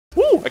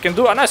I can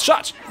do a nice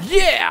shot.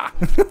 Yeah!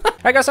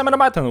 Hi guys, I'm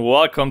Neodyinamite and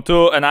welcome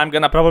to, and I'm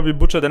gonna probably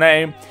butcher the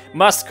name,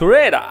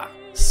 Masquerada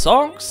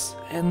Songs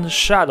and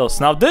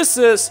Shadows. Now this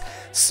is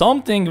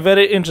something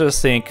very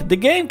interesting. The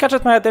game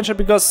catches my attention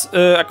because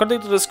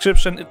according to the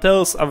description it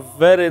tells a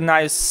very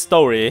nice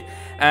story.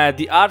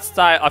 The art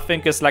style I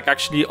think is like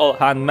actually all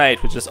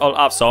handmade, which is all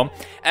awesome.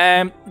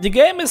 The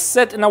game is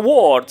set in a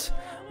world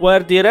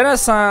where the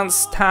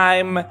Renaissance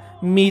time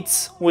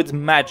meets with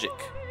magic.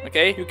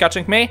 Okay, you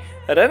catching me?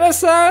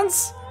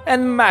 Renaissance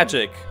and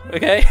magic.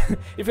 Okay,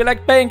 if you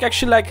like playing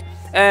actually like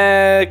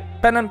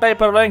pen and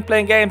paper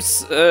playing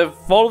games,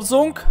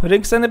 Wolfsung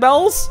rings any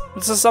bells?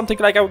 This is something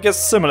like I would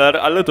guess similar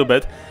a little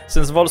bit,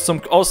 since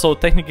Wolfsung also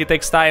technically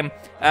takes time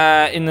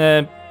in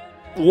a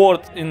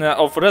world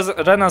of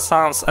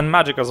Renaissance and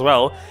magic as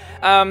well.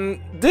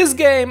 This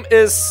game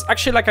is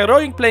actually like a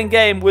role-playing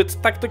game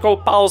with tactical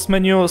pause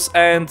menus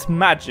and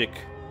magic.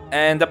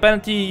 And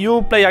apparently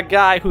you play a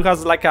guy who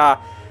has like a,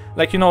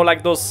 you know,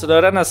 like those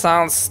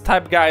Renaissance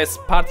type guys,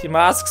 party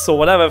masks or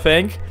whatever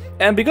thing.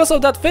 And because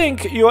of that thing,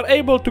 you are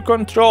able to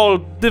control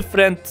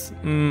different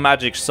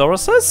magic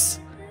sources.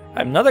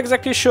 I'm not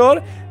exactly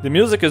sure. The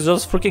music is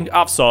just freaking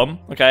awesome.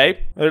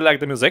 Okay, I really like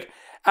the music.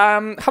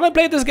 Haven't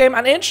played this game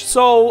an inch,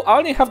 so I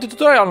only have the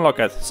tutorial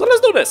unlocked. So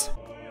let's do this.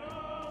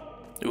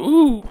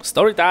 Ooh,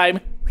 story time.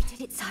 We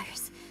did it,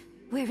 Cyrus.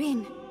 We're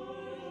in.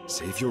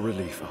 Save your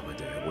relief,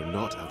 Amadea. We're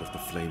not out of the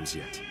flames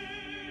yet.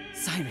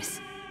 Cyrus,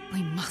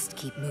 we must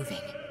keep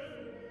moving.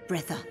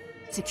 Breatha,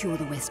 secure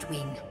the west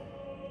wing.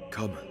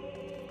 Come.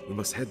 We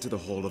must head to the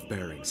Hall of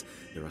Bearings.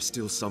 There are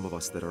still some of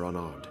us that are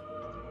unarmed.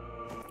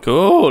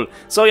 Cool.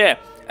 So yeah,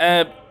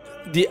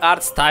 the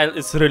art style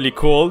is really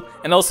cool.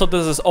 And also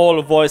this is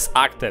all voice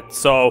acted.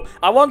 So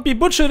I won't be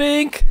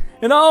butchering,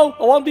 you know,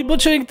 I won't be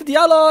butchering the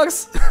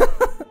dialogues.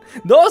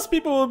 Those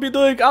people will be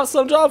doing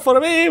awesome job for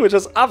me, which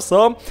is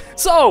awesome.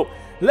 So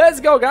let's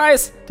go,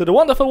 guys, to the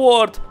wonderful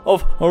world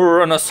of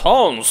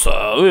Renaissance.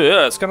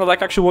 Yeah, it's kind of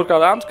like actually work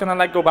around. Can I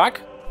like go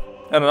back?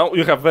 I don't know.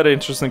 You have very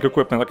interesting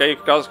equipment. Okay,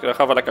 you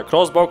have like a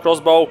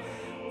crossbow.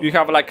 You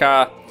have like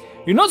a.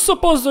 You're not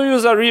supposed to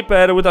use a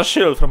reaper with a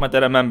shield, from what I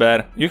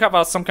remember. You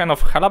have some kind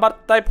of halberd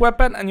type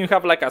weapon, and you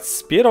have like a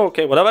spear.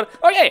 Okay, whatever.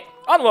 Okay,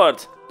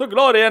 onward to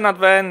glory and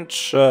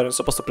adventure. I'm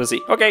supposed to press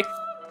E. Okay.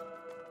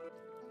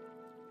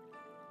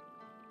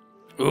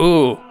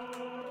 Ooh,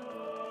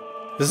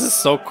 this is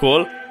so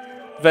cool.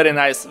 Very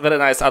nice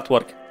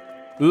artwork.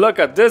 Look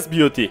at this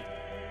beauty.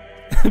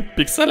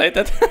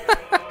 Pixelated.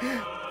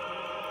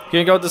 Can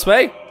you go this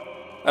way?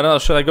 I don't know,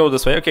 should I go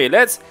this way? Okay,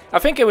 I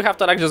think we have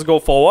to like just go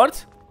forward.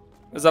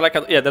 Is there like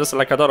a, yeah, there's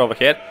like a door over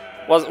here.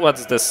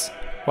 What's this?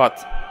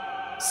 What?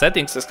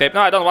 Settings, escape?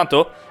 No, I don't want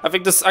to. I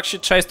think this actually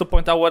tries to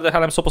point out where the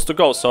hell I'm supposed to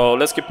go. So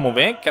let's keep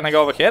moving. Can I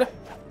go over here?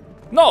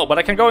 No, but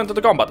I can go into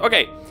the combat.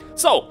 Okay,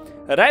 so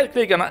right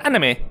click on an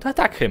enemy to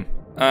attack him.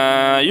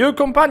 Your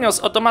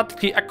companions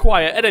automatically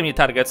acquire enemy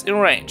targets in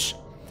range.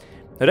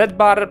 Red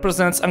bar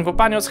represents a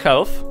companion's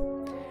health.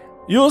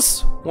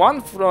 Use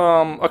from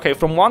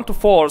 1 to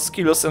 4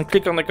 skills and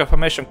click on the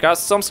confirmation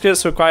cast. Some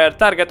skills require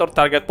target or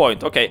target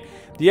point. Okay.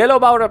 The yellow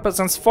bar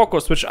represents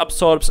focus, which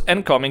absorbs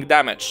incoming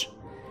damage.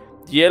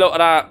 The yellow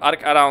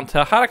arc around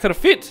a character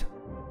feet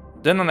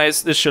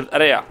denotes the shield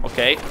area.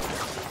 Okay.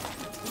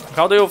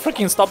 How do you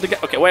freaking stop the game?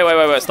 Okay,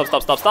 wait.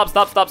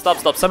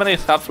 Stop. Some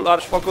enemies have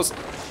large focus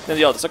than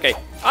the others. Okay.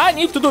 I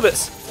need to do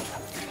this.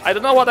 I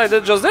don't know what I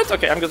just did.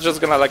 Okay, I'm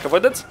just gonna like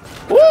avoid it.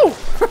 Woo!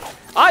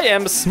 I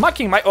am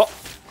smacking my... Oh.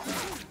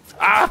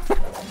 Ah!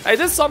 I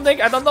did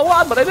something. I don't know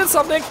what, but I did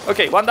something.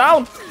 Okay, one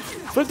down.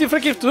 50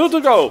 freaking 2 to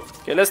go.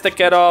 Okay, let's take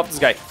care of this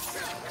guy.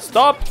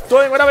 Stop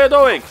doing whatever you're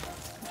doing.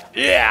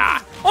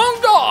 Yeah!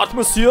 On guard,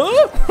 monsieur!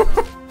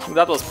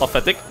 That was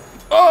pathetic.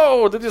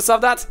 Oh, did you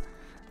solve that?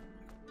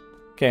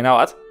 Okay, now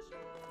what?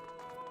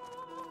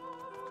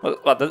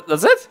 What,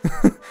 that's it? I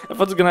thought it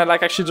was gonna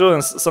like actually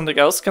do something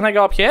else. Can I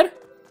go up here?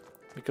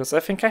 Because I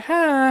think I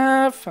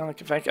have. I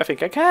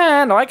think I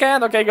can. No, I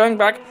can't. Okay, going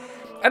back.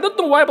 I don't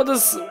know why, but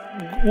this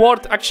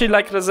word actually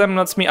like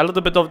resembles me a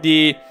little bit of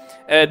the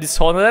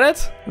Dishonored,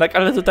 like a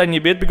little tiny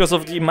bit because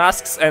of the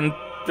masks and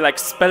like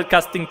spell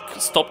casting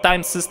stop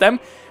time system.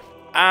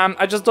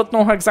 I just don't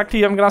know how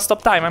exactly I'm gonna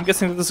stop time. I'm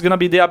guessing this is gonna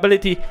be the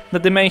ability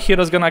that the main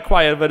hero is gonna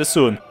acquire very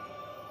soon.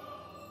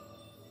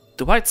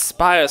 The White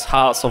Spire's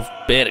House of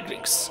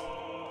Bearings.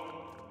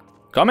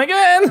 Coming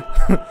in!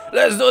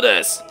 Let's do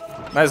this!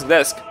 Nice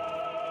desk.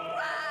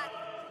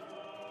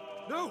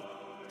 No!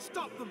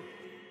 Stop them!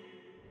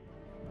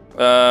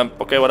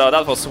 Okay, whatever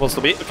that was supposed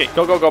to be. Okay,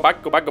 go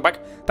back.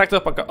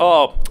 Tactical.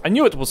 Oh, I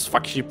knew it was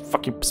fucking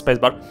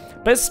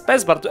spacebar. Press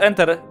spacebar to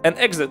enter and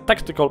exit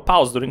tactical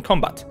pause during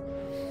combat.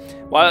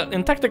 While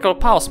in tactical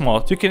pause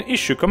mode, you can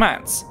issue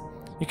commands.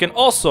 You can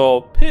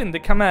also pin the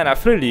command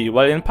freely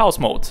while in pause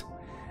mode.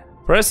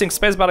 Pressing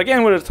spacebar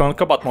again will return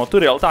combat mode to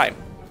real time.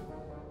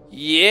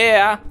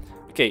 Yeah.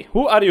 Okay,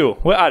 who are you?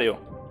 Where are you?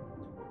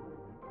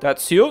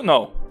 That's you?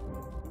 No.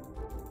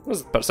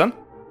 Who's that person?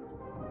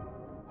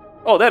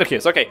 Oh, there he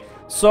is. Okay.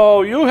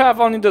 So you have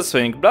only this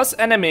thing. Blast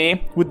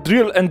enemy with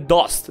drill and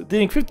dust,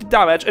 dealing 50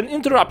 damage and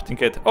interrupting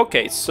it.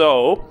 Okay,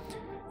 so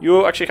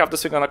you actually have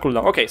this thing on a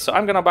cooldown. Okay, so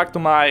I'm gonna back to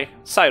my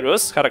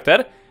Cyrus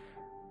character.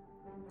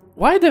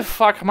 Why the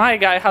fuck my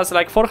guy has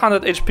like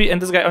 400 HP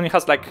and this guy only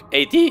has like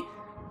 80?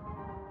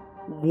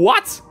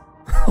 What?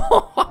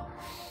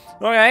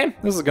 Okay,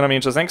 this is gonna be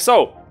interesting.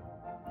 So,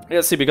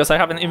 let's see, because I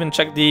haven't even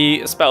checked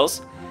the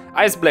spells.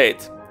 Ice Blade.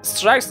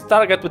 Strikes the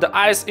target with the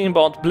ice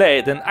inbound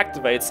blade and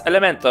activates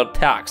elemental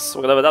attacks,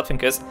 whatever that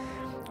thing is.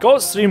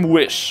 Cold Stream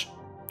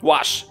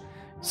Wash.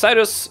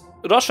 Cyrus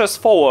rushes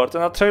forward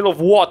on a trail of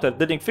water,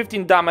 dealing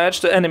 15 damage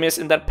to enemies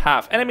in their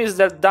path. Enemies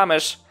that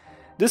damage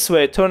this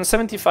way turn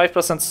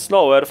 75%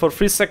 slower for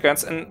 3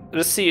 seconds and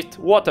received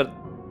water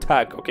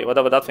tag. Okay,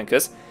 whatever that thing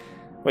is.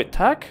 Wait,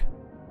 tag?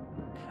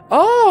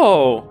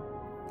 Oh!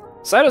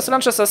 Cyrus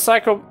launches a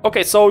cycle.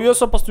 Okay, so you're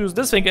supposed to use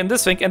this thing, and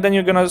then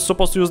you're gonna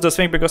supposed to use this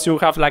thing because you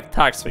have like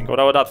tags thing,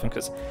 whatever that thing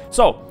is.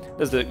 So,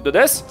 let's do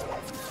this.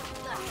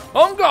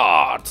 On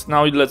guard!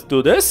 Now let's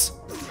do this.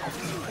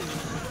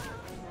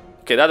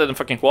 Okay, that didn't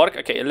fucking work.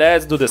 Okay,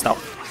 let's do this now.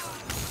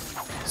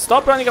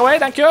 Stop running away,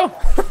 thank you.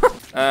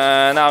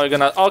 Now we're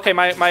gonna. Okay,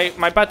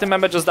 my party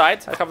member just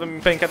died. I haven't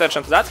been paying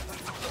attention to that.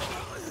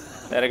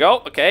 There we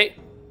go. Okay.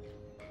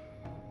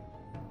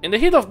 In the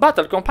heat of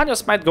battle,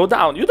 companions might go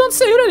down. You don't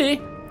say,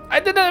 really? I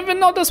didn't even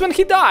notice when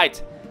he died.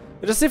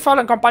 Receive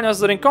fallen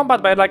companions during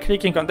combat by right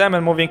clicking on them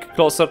and moving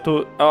closer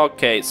to.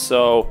 Okay,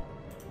 so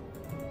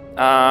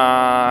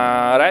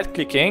right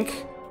clicking.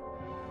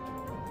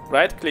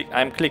 Right click.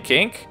 I'm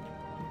clicking.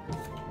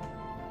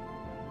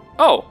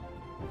 Oh,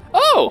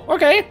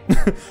 okay.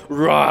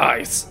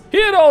 Rise,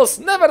 heroes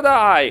never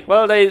die.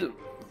 Well, they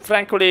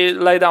frankly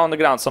lay down on the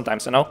ground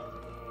sometimes, you know.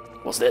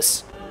 What's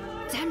this?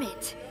 Damn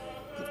it!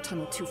 They've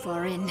tunneled too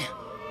far in.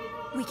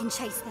 We can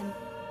chase them.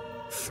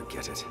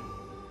 Forget it.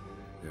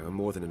 There are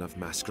more than enough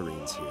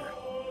Mascherines here.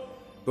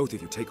 Both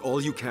of you take all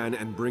you can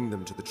and bring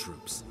them to the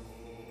troops.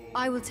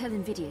 I will tell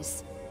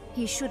Invidius.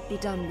 He should be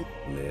done with...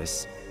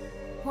 Liz?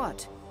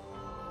 What?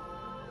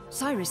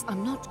 Cyrus,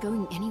 I'm not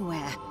going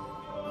anywhere.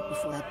 Not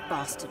before that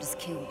bastard is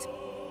killed.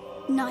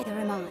 Neither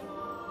am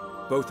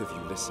I. Both of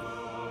you listen.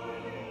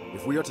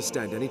 If we are to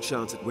stand any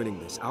chance at winning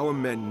this, our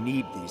men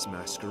need these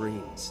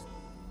Mascherines.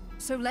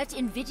 So let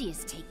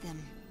Invidius take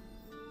them.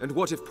 And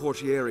what if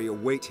Portieri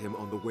await him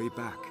on the way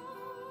back?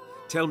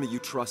 Tell me you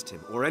trust him,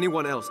 or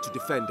anyone else, to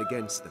defend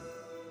against them.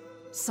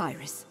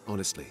 Cyrus.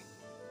 Honestly.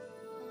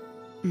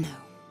 No.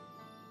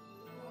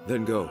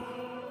 Then go.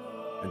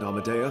 And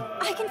Amadea?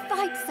 I can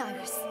fight,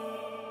 Cyrus.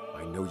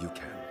 I know you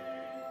can.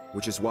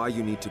 Which is why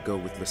you need to go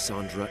with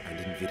Lysandra and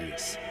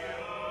Invidius.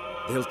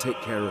 They'll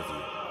take care of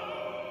you.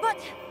 But...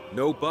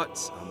 No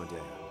buts,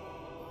 Amadea.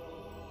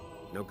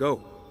 Now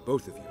go,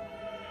 both of you.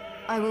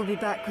 I will be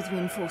back with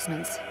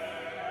reinforcements.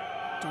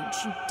 Don't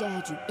you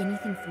dare do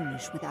anything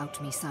foolish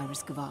without me,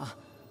 Cyrus Gavar.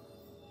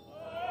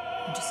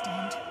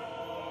 Understand?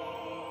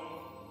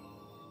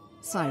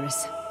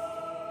 Cyrus.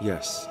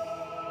 Yes.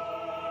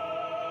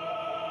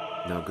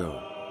 Now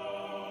go.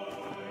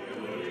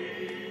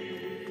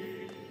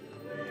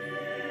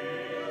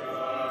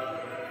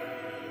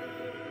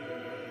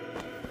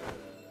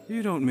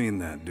 You don't mean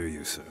that, do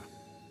you, sir?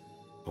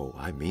 Oh,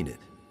 I mean it.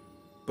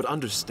 But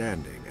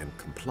understanding and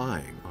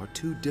complying are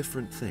two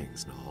different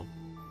things, Nall.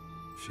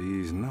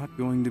 She's not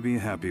going to be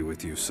happy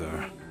with you,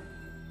 sir.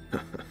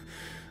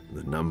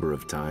 The number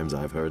of times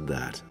I've heard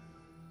that.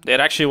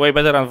 They're actually way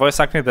better on voice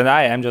acting than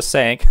I am, just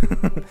saying.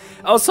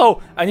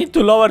 Also, I need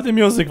to lower the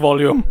music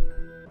volume.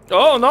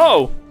 Oh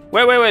no!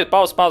 Wait,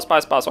 pause.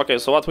 Okay,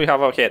 so what we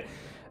have over here?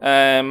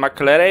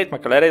 Masquerade,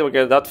 we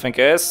get that thing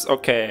is.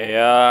 Okay,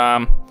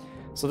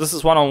 so this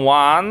is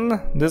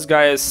one-on-one. This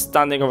guy is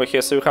standing over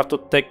here, so you have to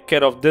take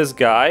care of this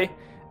guy.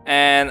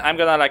 And I'm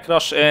gonna like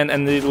rush in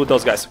and deal with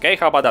those guys, okay?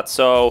 How about that?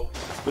 So,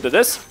 we do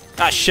this.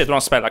 Ah shit,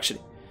 wrong spell actually.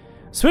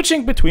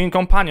 Switching between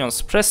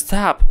companions. Press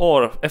tab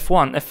or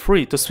F1,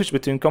 F3 to switch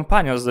between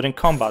companions during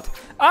combat.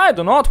 I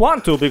do not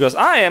want to because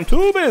I am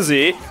too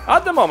busy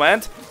at the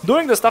moment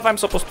doing the stuff I'm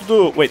supposed to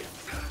do. Wait.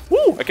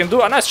 Woo! I can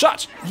do a nice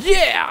shot.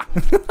 Yeah!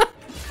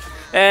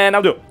 And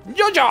I'll do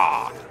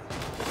Yo-ja!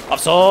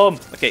 Awesome!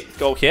 Okay,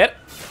 go here.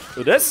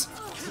 Do this.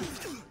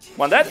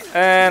 One dead.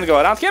 And go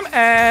around him.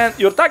 And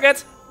your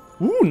target.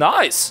 Ooh,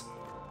 nice!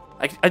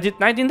 I did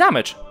 19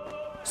 damage.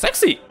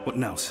 Sexy! What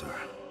now, sir?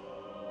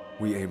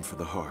 We aim for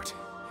the heart.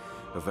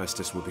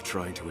 Avestus will be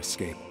trying to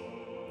escape.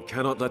 We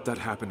cannot let that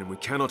happen, and we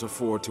cannot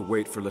afford to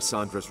wait for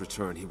Lysandra's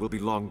return. He will be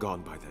long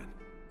gone by then.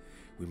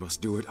 We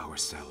must do it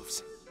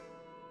ourselves.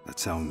 That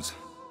sounds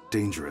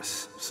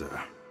dangerous,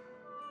 sir.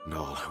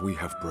 Null, we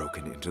have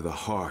broken into the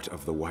heart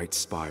of the White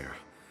Spire.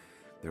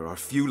 There are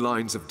few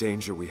lines of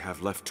danger we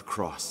have left to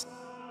cross.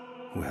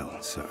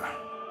 Well, sir,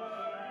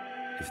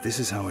 if this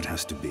is how it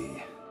has to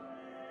be,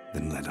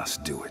 then let us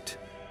do it.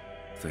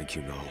 Thank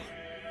you, Null,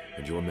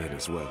 and your men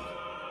as well.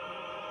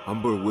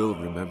 Umber will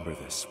remember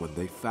this when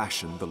they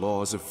fashion the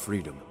laws of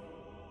freedom.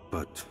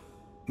 But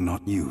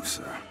not you,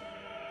 sir.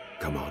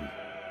 Come on.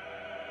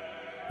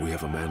 We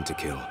have a man to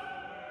kill.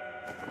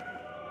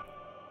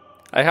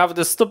 I have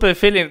this stupid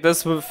feeling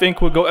this thing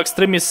will go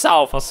extremely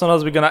south as soon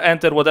as we're gonna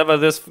enter whatever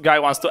this guy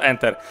wants to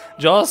enter.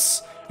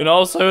 Just, you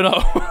know, so you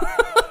know.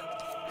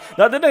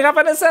 That didn't have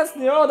any sense,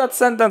 you know, that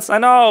sentence. I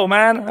know,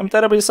 man. I'm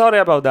terribly sorry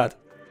about that.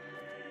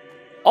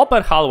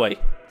 Upper hallway.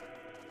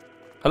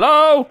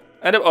 Hello?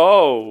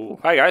 Oh,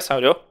 hi guys, how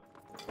are you?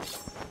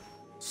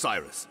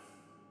 Cyrus,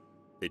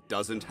 it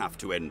doesn't have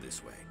to end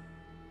this way.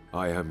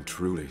 I am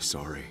truly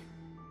sorry.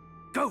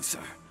 Go,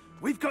 sir.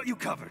 We've got you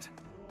covered.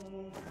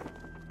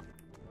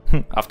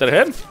 After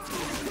him?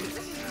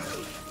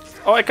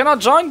 Oh, I cannot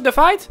join the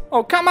fight?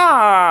 Oh, come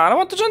on! I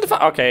want to join the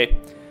fight. Okay.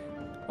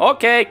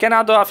 Okay,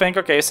 cannot do a thing.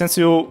 Okay, since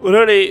you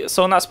really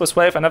so nice with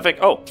wave and everything.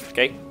 Oh,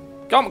 okay.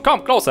 Come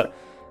closer.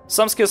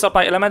 Some skills up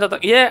by elemental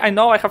attack. Yeah, I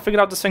know, I have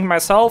figured out this thing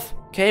myself.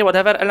 Okay,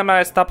 whatever.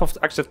 Element is top of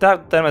active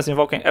tab. Then is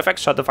invoking effect.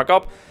 Shut the fuck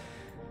up.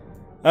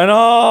 I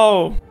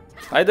know.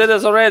 I did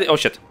this already. Oh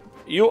shit.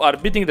 You are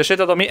beating the shit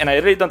out of me and I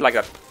really don't like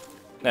that.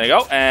 There you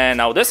go. And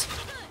now this.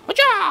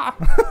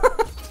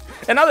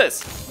 And now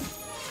this.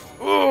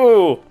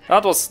 Ooh,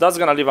 that's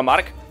gonna leave a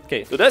mark.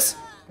 Okay, do this.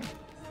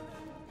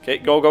 Okay,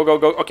 go.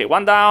 Okay,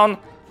 one down.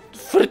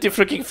 Pretty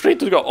freaking free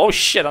to go. Oh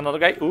shit, another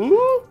guy.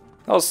 Ooh,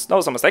 that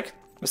was a mistake.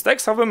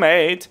 Mistakes have been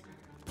made.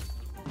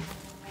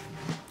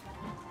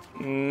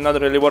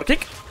 Not really working.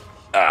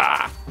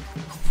 Ah.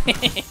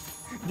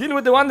 Deal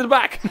with the one in the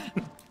back.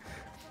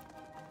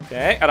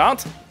 Okay,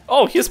 around.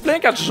 Oh, he's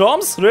playing at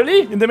drums?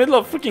 Really? In the middle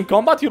of freaking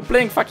combat, you're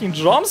playing fucking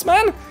drums,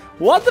 man?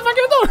 What the fuck are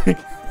you doing?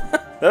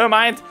 Never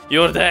mind,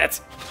 you're dead.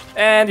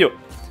 And you.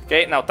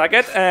 Okay, now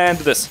target and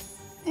do this.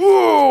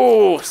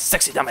 Ooh,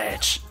 sexy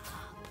damage.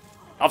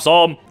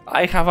 Awesome.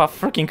 I have a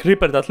freaking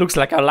creeper that looks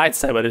like a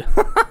lightsaber.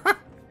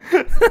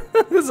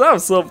 It's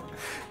awesome.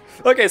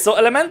 Okay, so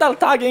elemental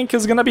tagging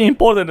is gonna be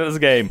important in this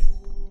game.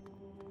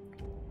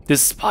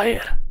 This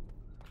spire.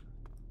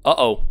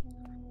 Uh-oh.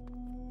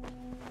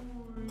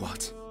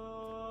 What?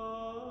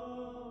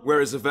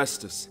 Where is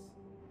Avestus?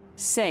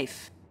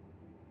 Safe.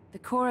 The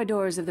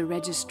corridors of the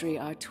registry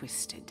are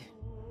twisted.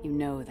 You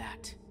know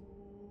that.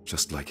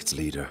 Just like its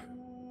leader.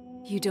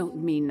 You don't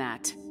mean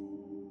that.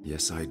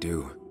 Yes, I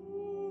do.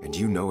 And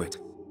you know it.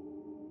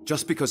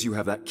 Just because you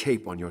have that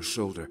cape on your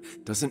shoulder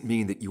doesn't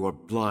mean that you are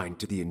blind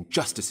to the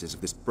injustices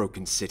of this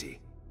broken city.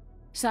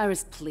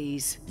 Cyrus,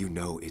 please. You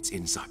know its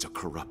insides are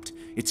corrupt,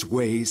 its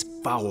ways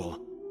foul.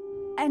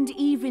 And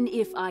even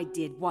if I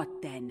did,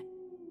 what then?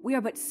 We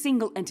are but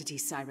single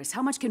entities, Cyrus.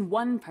 How much can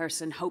one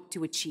person hope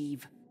to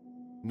achieve?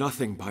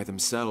 Nothing by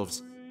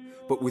themselves,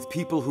 but with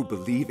people who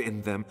believe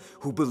in them,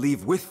 who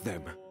believe with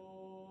them.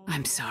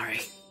 I'm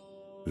sorry.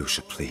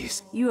 Lucia,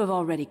 please. You have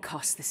already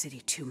cost the city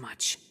too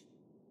much.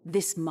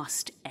 This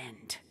must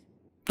end.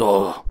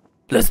 Oh,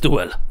 let's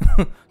duel.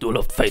 Duel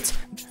of fates.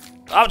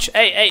 Ouch,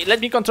 hey, let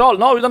me control.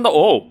 No, you don't know.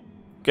 Oh.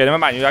 Okay, never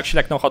mind. You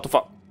actually like know how to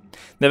fight.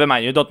 Never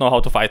mind, you don't know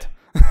how to fight.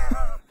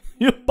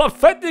 You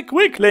pathetic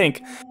weakling.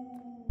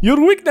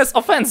 Your weakness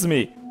offends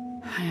me.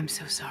 I am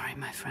so sorry,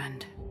 my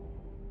friend.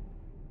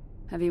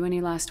 Have you any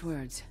last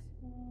words?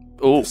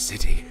 Oh. The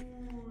city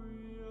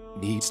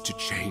needs to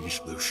change,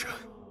 Lucia.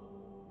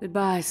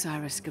 Goodbye,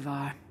 Cyrus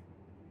Gavar.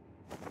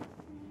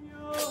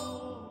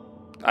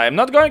 I am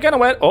not going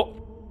anywhere. Oh.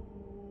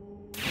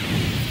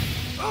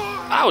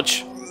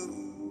 Ouch.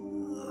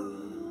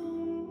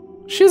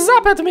 She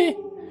zapped at me.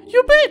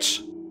 You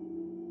bitch.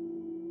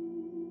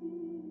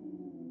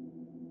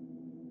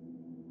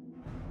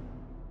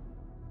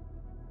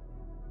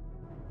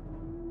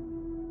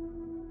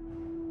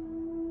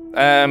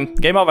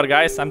 Game over,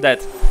 guys. I'm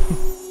dead.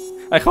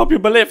 I hope you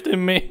believed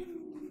in me.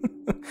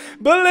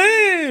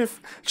 Believe!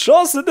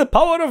 Trust in the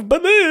power of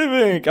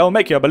believing! I'll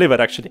make you a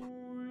believer, actually.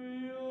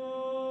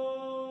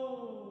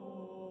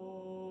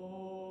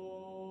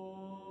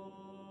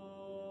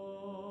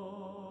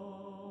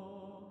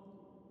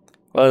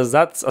 Well,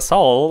 that's a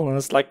soul, and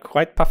it's like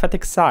quite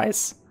pathetic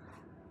size.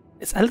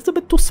 It's a little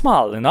bit too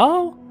small, you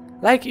know?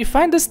 Like, you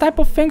find this type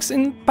of things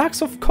in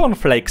packs of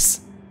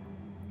cornflakes.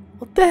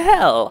 What the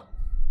hell?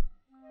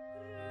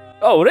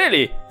 Oh,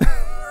 really?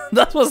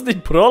 That was the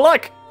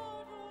prolog?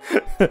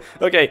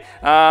 Okay,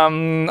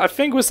 I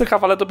think we still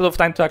have a little bit of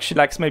time to actually,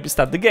 like, maybe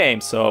start the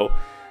game, so...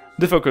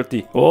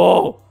 Difficulty.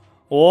 Oh,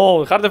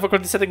 hard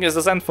difficulty setting is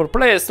designed for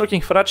players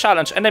looking for a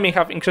challenge. Enemy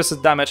have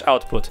increased damage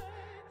output.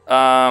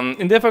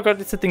 In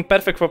difficulty setting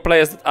perfect for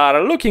players that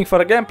are looking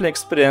for a gameplay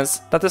experience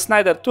that is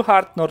neither too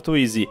hard nor too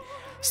easy.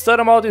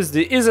 Story mode is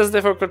the easiest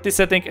difficulty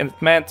setting and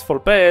meant for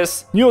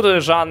players new to the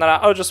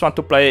genre or just want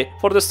to play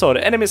for the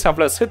story. Enemies have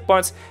less hit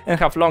points and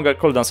have longer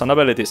cooldowns on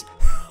abilities.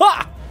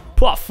 Ha!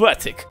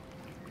 Pathetic!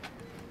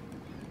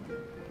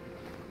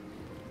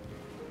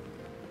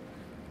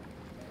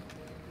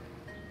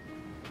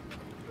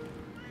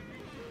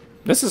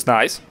 This is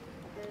nice.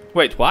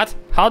 Wait, what?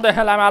 How the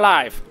hell am I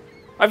alive?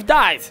 I've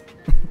died!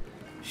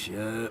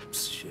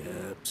 Ships.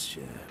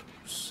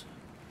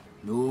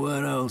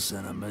 Nowhere else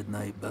in a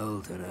midnight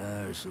belt are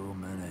there so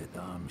many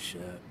damn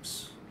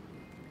ships.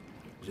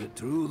 Is it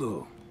true,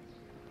 though?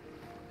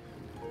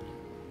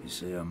 You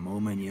say a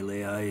moment you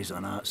lay eyes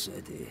on that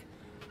city,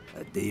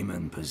 a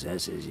demon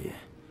possesses you.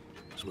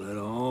 That's where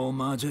all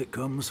magic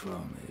comes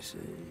from, they say.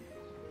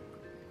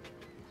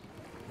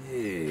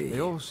 Hey. They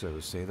also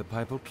say the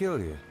pipe will kill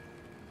you.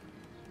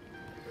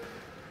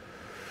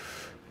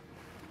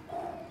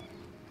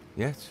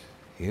 Yet,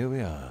 here we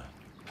are.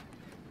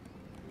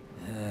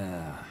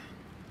 Yeah.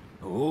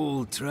 The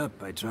whole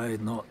trip I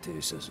tried not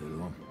to,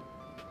 Cicero.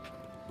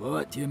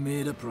 But you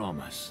made a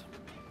promise.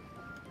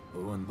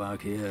 Going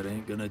back here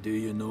ain't gonna do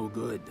you no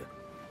good.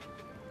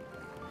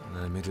 And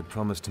I made a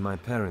promise to my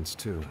parents,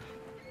 too.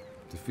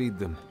 To feed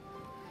them.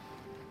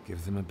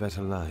 Give them a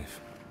better life.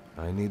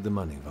 I need the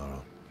money,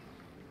 Varl.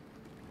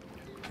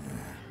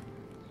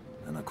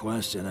 And the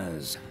question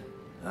is,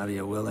 are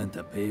you willing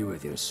to pay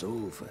with your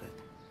soul for it?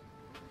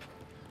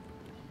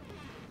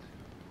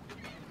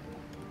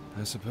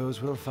 I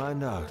suppose we'll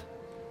find out.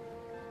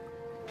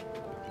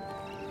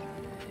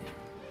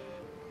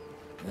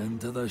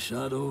 Into the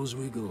shadows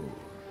we go.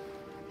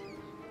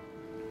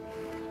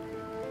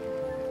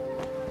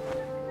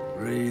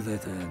 Breathe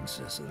it in,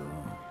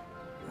 Cicero.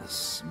 The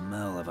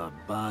smell of a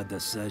bad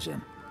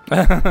decision.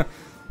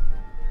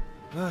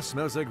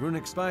 Smells like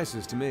runic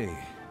spices to me.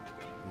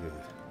 Ugh,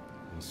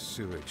 and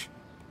sewage.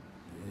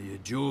 You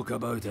joke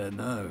about it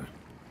now.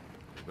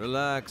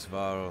 Relax,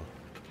 Varl.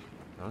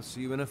 I'll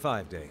see you in a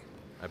 5-day.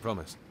 I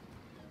promise.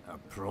 A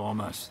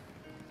promise.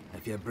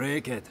 If you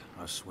break it,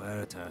 I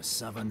swear to our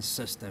 7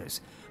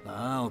 sisters that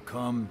I'll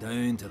come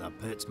down to the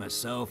pits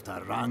myself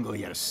to wrangle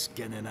your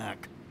skinny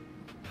neck.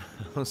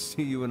 I'll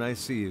see you when I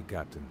see you,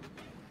 Captain.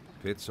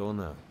 Pits or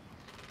no.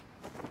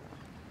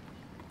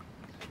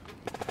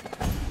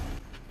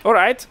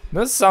 Alright,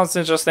 this sounds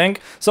interesting.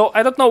 So,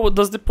 I don't know,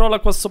 does the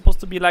prologue was supposed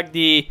to be like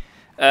the...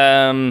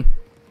 I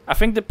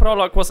think the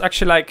prologue was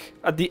actually like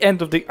at the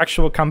end of the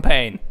actual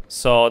campaign.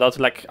 So, that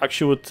like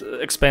actually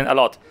would explain a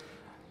lot.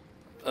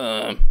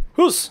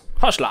 Who's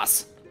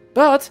Hushlas?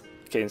 But,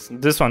 okay, so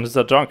this one is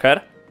the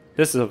drunkard.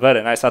 This is a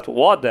very nice hat.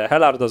 What the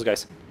hell are those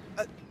guys?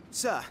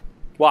 Sir.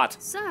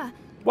 What? Sir.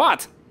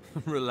 What?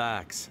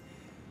 Relax.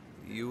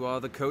 You are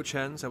the coach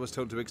hands I was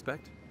told to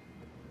expect?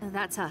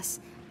 That's us.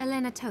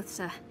 Elena Toth,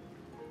 sir.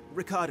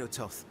 Ricardo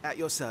Toth, at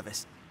your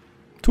service.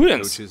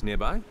 Twins. Coaches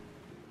nearby?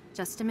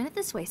 Just a minute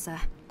this way, sir.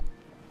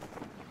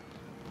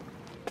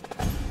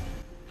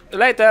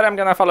 Later, I'm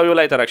gonna follow you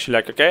later actually,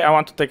 like, okay? I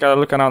want to take a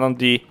look around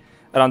the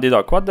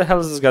dock. What the hell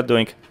is this guy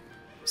doing?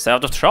 Stay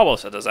out of trouble,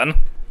 citizen.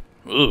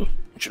 Ooh,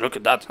 would you look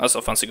at that? That's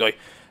a fancy guy.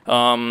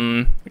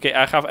 Okay,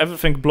 I have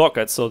everything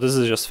blocked, so this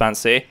is just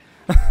fancy.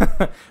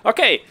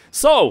 Okay,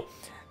 so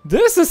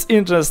this is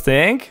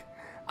interesting.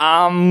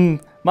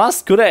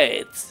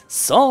 Masquerade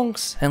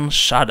Songs and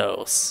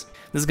Shadows.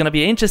 This is gonna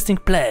be an interesting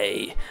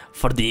play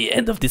for the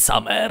end of the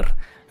summer,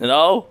 you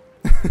know?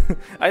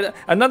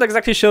 I'm not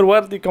exactly sure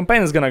where the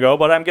campaign is gonna go,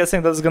 but I'm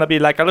guessing there's gonna be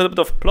like a little bit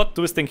of plot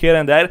twisting here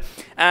and there.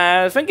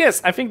 Thing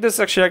is, I think this is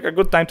actually like a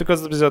good time to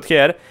close the episode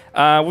here.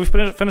 We've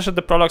finished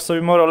the prologue, so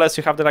more or less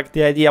you have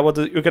the idea what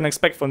you can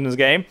expect from this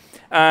game.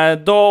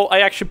 Though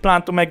I actually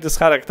plan to make this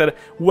character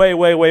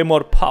way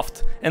more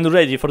puffed and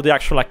ready for the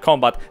actual like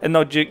combat, and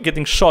not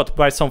getting shot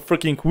by some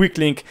freaking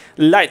weakling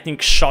lightning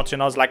shot. You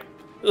know, it's like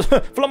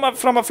from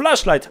a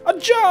flashlight.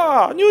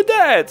 Aja, and you're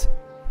dead.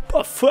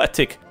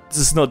 Pathetic. This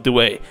is not the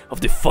way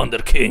of the Thunder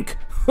King.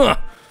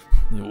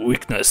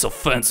 Weakness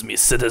offends me,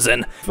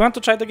 citizen. If you want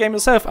to try the game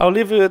yourself, I'll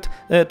leave it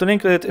to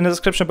link it in the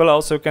description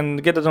below so you can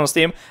get it on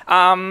Steam.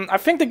 I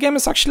think the game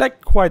is actually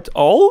like quite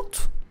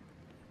old,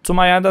 to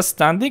my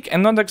understanding,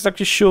 and not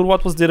exactly sure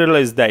what was the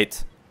release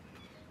date.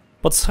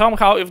 But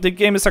somehow, if the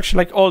game is actually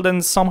like old,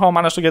 then somehow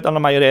managed to get on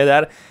my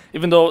radar,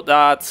 even though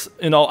that,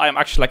 you know, I'm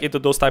actually like into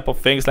those type of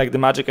things, like the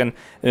magic and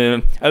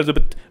a little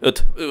bit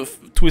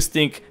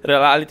twisting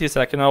realities,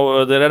 like, you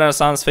know, the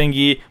Renaissance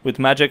thingy with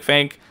magic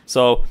thing.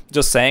 So,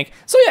 just saying.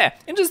 So yeah,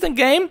 interesting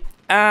game.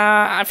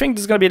 I think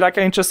this is gonna be like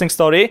an interesting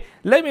story.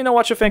 Let me know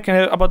what you think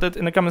about it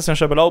in the comment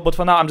section below, but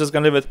for now I'm just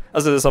gonna leave it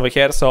as it is over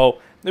here. So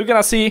you're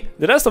gonna see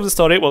the rest of the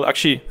story, well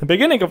actually the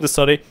beginning of the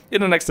story,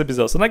 in the next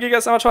episode. So thank you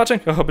guys so much for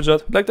watching. I hope you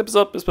enjoyed. Like the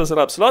episode, please press the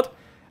subscribe slot,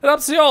 and I'll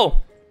see you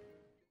all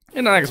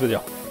in the next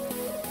video.